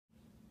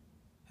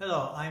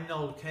Hello, I'm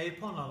Noel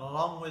Capon, and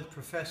along with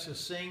Professor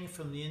Singh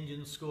from the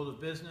Indian School of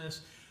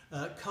Business,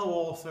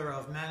 co-author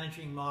of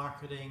Managing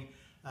Marketing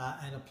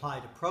and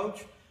Applied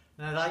Approach.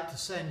 And I'd like to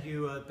send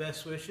you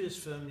best wishes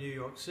from New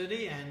York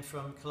City and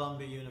from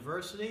Columbia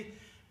University.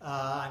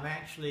 I'm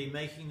actually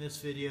making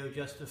this video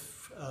just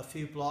a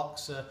few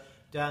blocks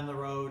down the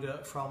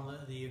road from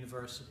the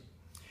university.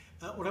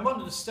 What I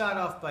wanted to start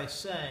off by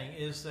saying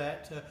is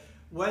that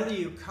whether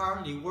you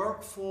currently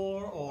work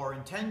for or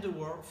intend to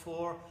work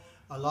for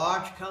a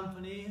large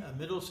company, a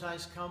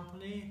middle-sized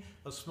company,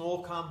 a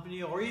small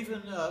company, or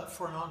even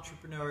for an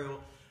entrepreneurial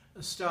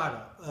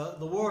startup,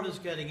 the world is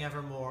getting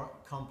ever more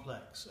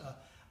complex.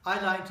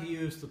 I like to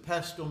use the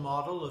pestle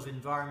model of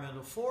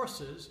environmental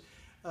forces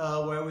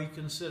where we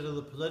consider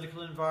the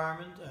political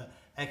environment,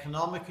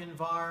 economic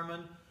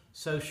environment,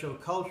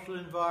 socio-cultural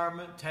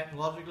environment,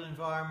 technological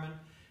environment,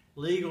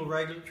 legal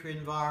regulatory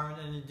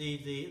environment, and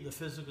indeed the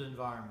physical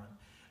environment.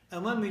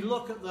 And when we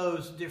look at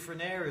those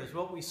different areas,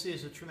 what we see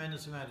is a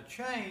tremendous amount of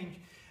change,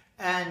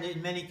 and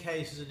in many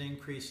cases an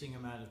increasing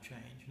amount of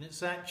change. And it's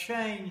that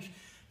change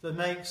that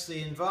makes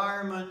the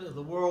environment of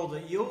the world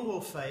that you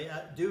will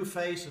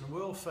face and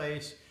will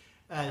face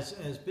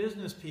as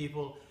business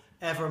people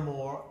ever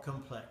more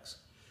complex.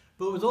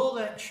 But with all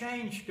that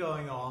change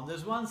going on,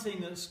 there's one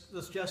thing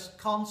that's just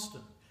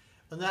constant,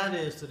 and that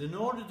is that in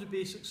order to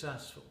be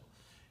successful,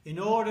 in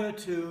order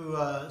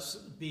to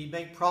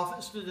make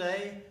profits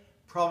today,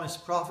 promise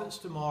profits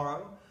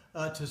tomorrow,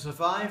 to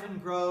survive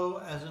and grow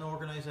as an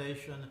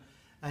organization,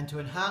 and to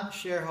enhance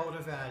shareholder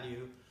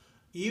value,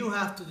 you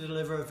have to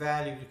deliver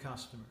value to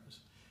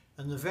customers.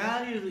 And the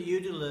value that you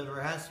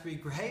deliver has to be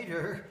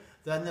greater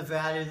than the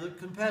value that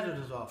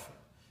competitors offer.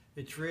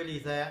 It's really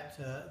that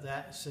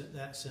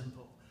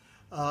simple.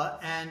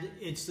 And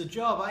it's the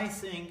job, I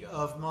think,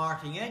 of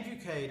marketing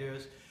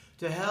educators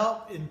to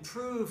help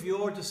improve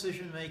your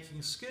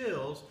decision-making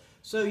skills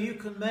so you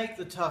can make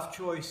the tough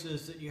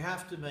choices that you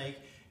have to make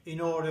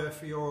in order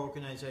for your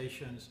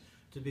organizations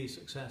to be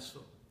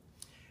successful.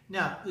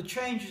 Now, the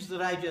changes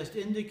that I just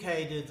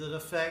indicated that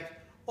affect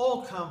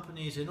all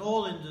companies in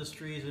all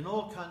industries in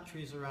all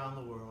countries around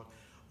the world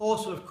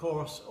also, of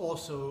course,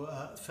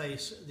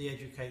 face the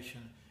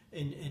education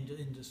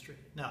industry.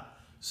 Now,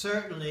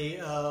 certainly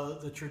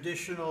the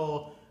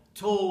traditional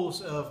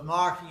tools of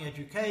marketing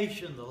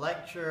education, the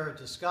lecture,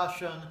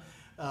 discussion,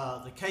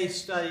 the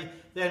case study,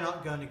 they're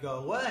not going to go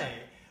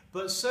away.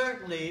 But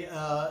certainly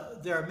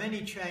there are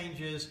many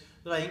changes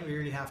that I think we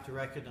really have to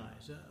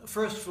recognize.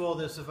 First of all,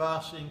 there's a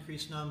vastly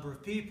increased number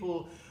of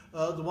people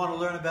that want to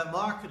learn about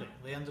marketing.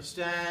 They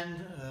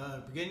understand,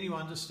 beginning to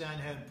understand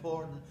how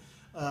important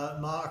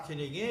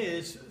marketing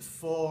is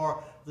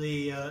for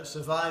the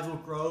survival,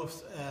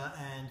 growth,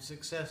 and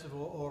success of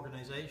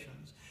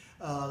organizations.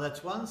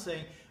 That's one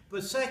thing.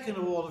 But second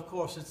of all, of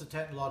course, is the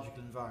technological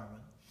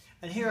environment.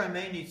 And here I'm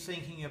mainly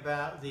thinking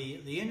about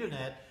the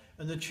internet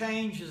and the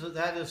changes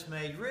that has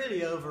made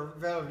really over a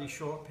relatively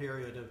short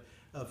period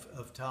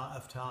of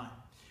time.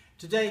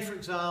 Today, for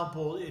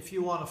example, if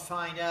you want to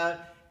find out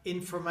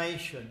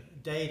information,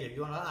 data,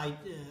 you want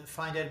to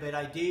find out about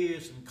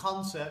ideas and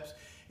concepts,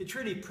 it's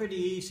really pretty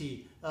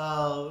easy.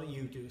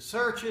 You do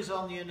searches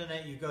on the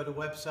internet, you go to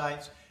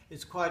websites,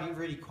 it's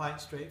really quite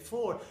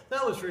straightforward.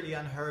 That was really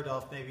unheard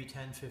of maybe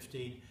 10,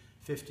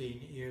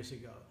 15 years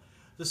ago.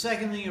 The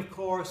second thing, of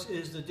course,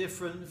 is the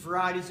different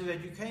varieties of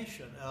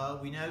education.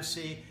 We now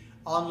see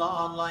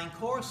online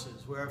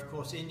courses where, of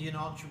course, Indian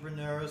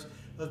entrepreneurs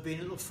have been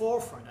at the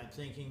forefront. I'm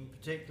thinking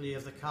particularly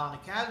of the Khan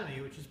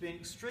Academy, which has been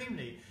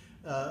extremely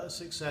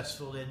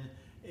successful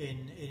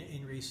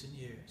in recent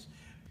years.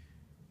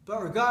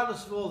 But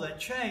regardless of all that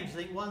change, I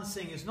think one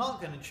thing is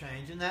not going to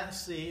change, and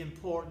that's the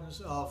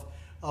importance of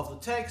the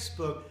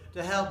textbook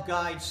to help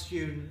guide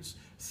students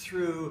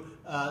through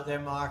their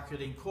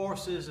marketing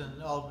courses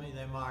and ultimately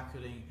their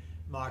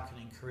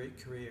marketing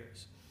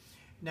careers.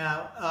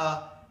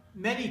 Now,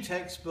 many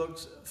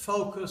textbooks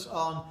focus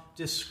on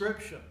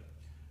description,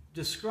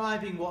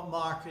 describing what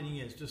marketing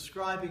is,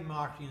 describing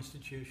marketing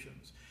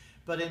institutions.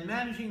 But in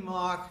Managing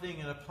Marketing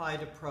and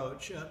Applied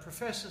Approach,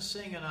 Professor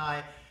Singh and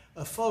I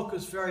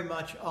focus very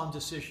much on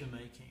decision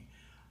making.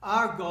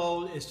 Our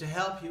goal is to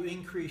help you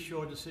increase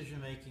your decision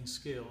making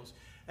skills,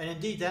 and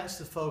indeed that's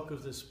the focus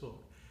of this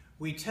book.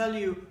 We tell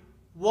you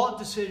what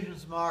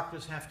decisions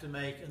marketers have to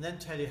make and then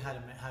tell you how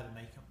to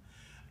make them.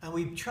 And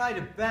we try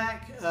to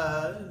back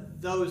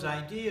those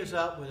ideas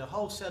up with a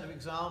whole set of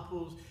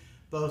examples,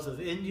 both of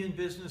Indian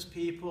business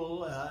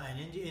people and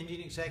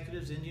Indian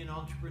executives, Indian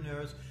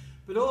entrepreneurs,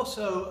 but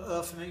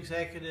also from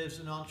executives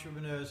and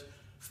entrepreneurs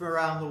from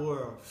around the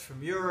world,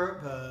 from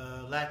Europe,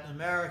 Latin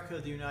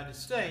America, the United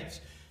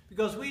States,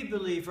 because we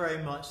believe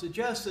very much that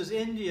just as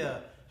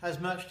India has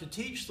much to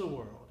teach the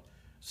world,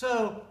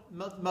 so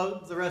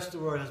the rest of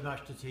the world has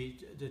much to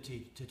teach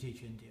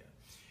India.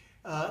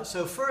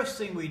 So first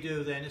thing we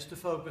do then is to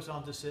focus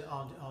on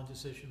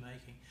decision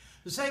making.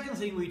 The second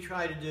thing we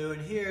try to do,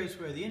 and here's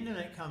where the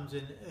internet comes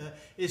in,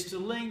 is to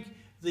link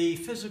the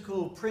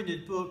physical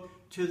printed book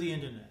to the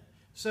internet.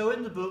 So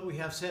in the book we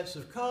have sets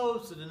of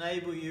codes that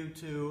enable you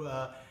to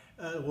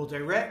will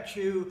direct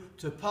you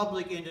to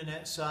public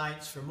internet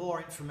sites for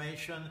more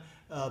information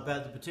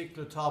about the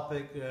particular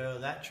topic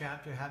that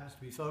chapter happens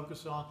to be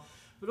focused on,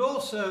 but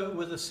also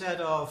with a set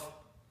of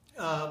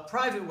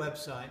private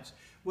websites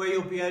where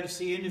you'll be able to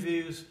see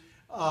interviews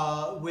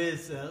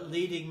with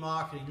leading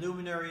marketing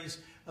luminaries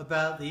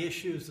about the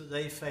issues that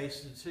they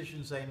faced, the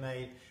decisions they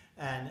made,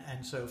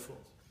 and so forth.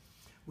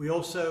 We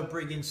also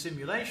bring in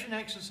simulation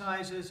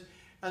exercises,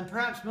 and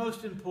perhaps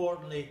most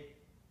importantly,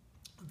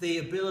 the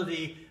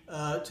ability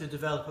to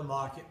develop a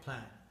market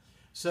plan.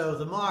 So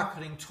the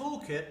marketing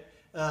toolkit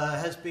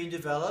has been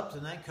developed,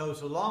 and that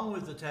goes along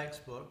with the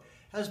textbook,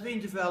 has been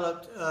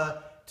developed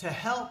to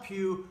help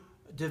you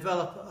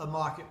develop a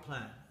market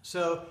plan.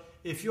 So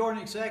if you're an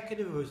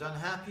executive who's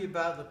unhappy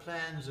about the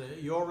plans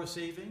you're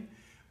receiving,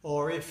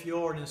 or if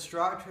you're an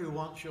instructor who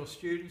wants your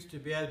students to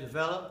be able to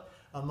develop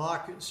a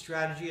market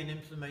strategy and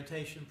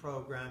implementation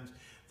programs,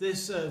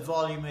 this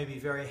volume may be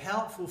very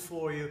helpful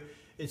for you.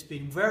 It's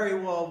been very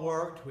well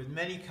worked with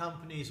many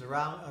companies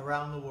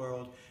around the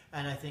world,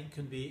 and I think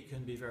can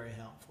be very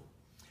helpful.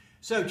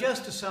 So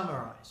just to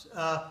summarize,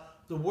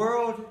 the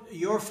world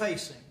you're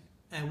facing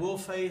and will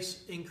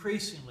face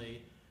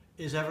increasingly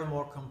is ever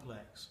more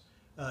complex.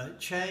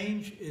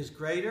 Change is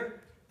greater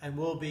and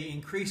will be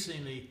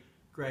increasingly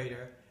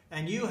greater,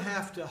 and you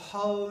have to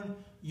hone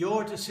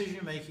your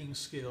decision-making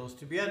skills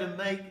to be able to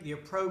make the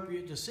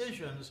appropriate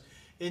decisions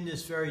in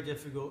this very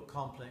difficult,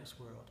 complex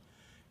world.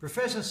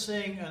 Professor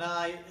Singh and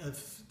I have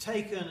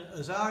taken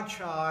as our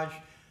charge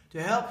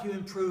to help you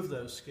improve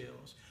those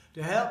skills,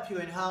 to help you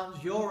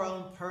enhance your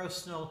own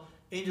personal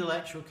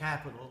intellectual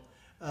capital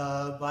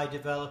by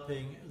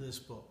developing this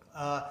book.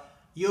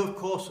 You, of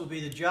course, will be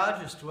the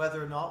judge as to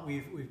whether or not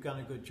we've done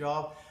a good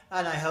job,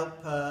 and I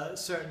hope,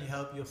 certainly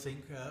hope you'll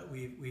think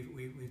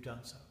we've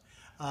done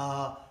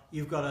so.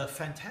 You've got a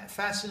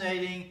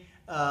fascinating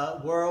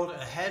world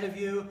ahead of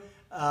you,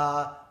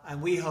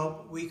 and we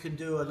hope we can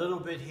do a little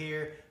bit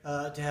here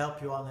to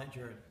help you on that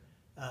journey.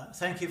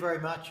 Thank you very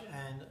much,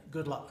 and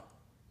good luck.